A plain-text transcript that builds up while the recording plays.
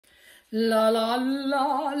La la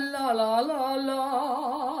la la la la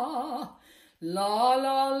la. La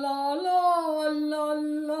la la la la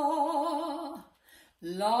la.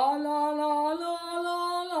 La la la la la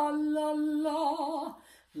la la la.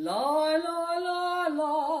 La la la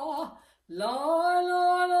la. La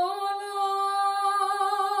la la la.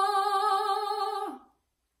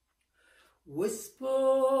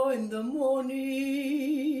 Whisper in the morning,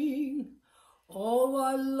 oh,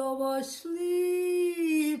 I love us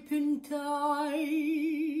sleeping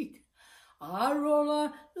tight. I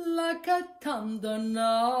roll like a thunder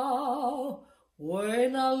now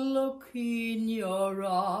when I look in your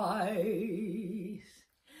eyes.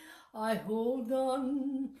 I hold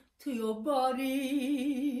on to your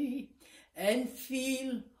body and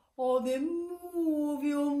feel all the move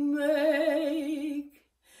you make.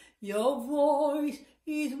 Your voice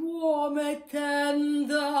is warm and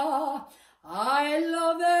tender. I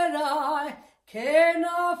love that I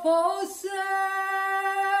cannot forsake,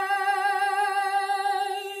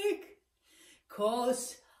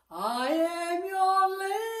 'cause I am your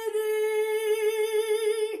lady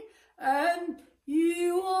and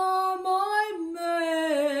you are my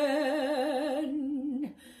man.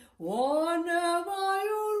 Whenever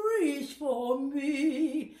you reach for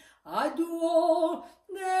me, I do all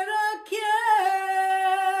that I can.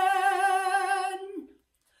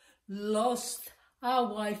 Lost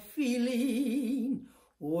how I feeling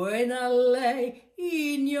when I lay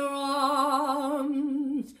in your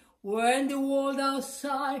arms, when the world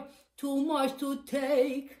outside too much to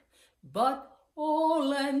take, but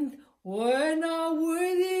all end when I'm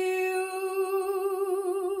with you.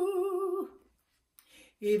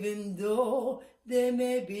 Even though there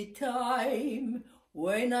may be time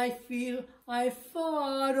when I feel I'm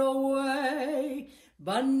far away,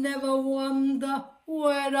 but never wonder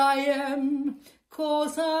where I am,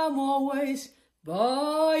 'cause I'm always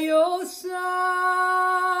by your side.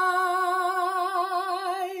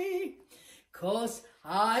 'Cause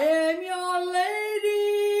I am your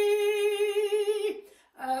lady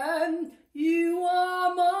and you are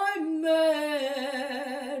my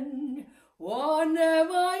man.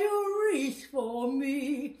 Whenever you reach for me,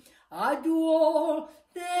 I do all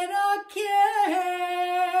that I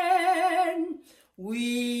can. We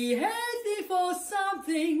headed for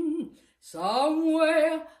something,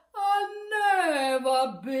 somewhere I've never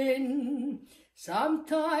been.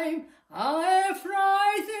 Sometime I am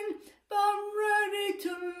frightened, but I'm ready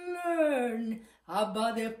to learn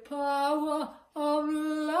about the power of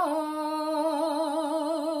love.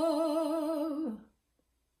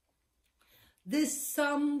 The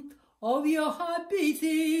sound of your heart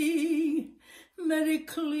beating made it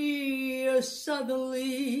clear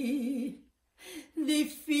suddenly. The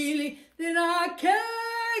feeling that I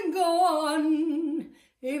can go on,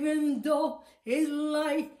 even though it's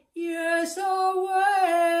like years away.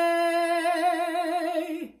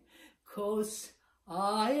 'Cause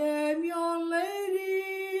I am your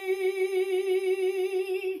lady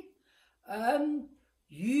and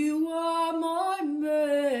you are my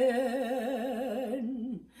man.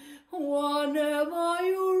 Whenever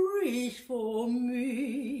you reach for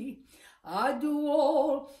me, I do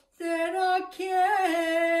all that I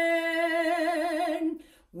can.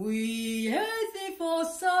 We headed for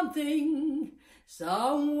something,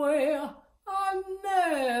 somewhere I've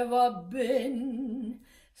never been.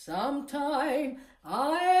 Sometime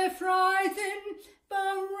I'm frightened, but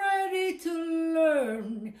I'm ready to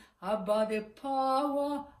learn about the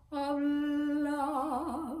power of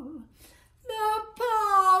love.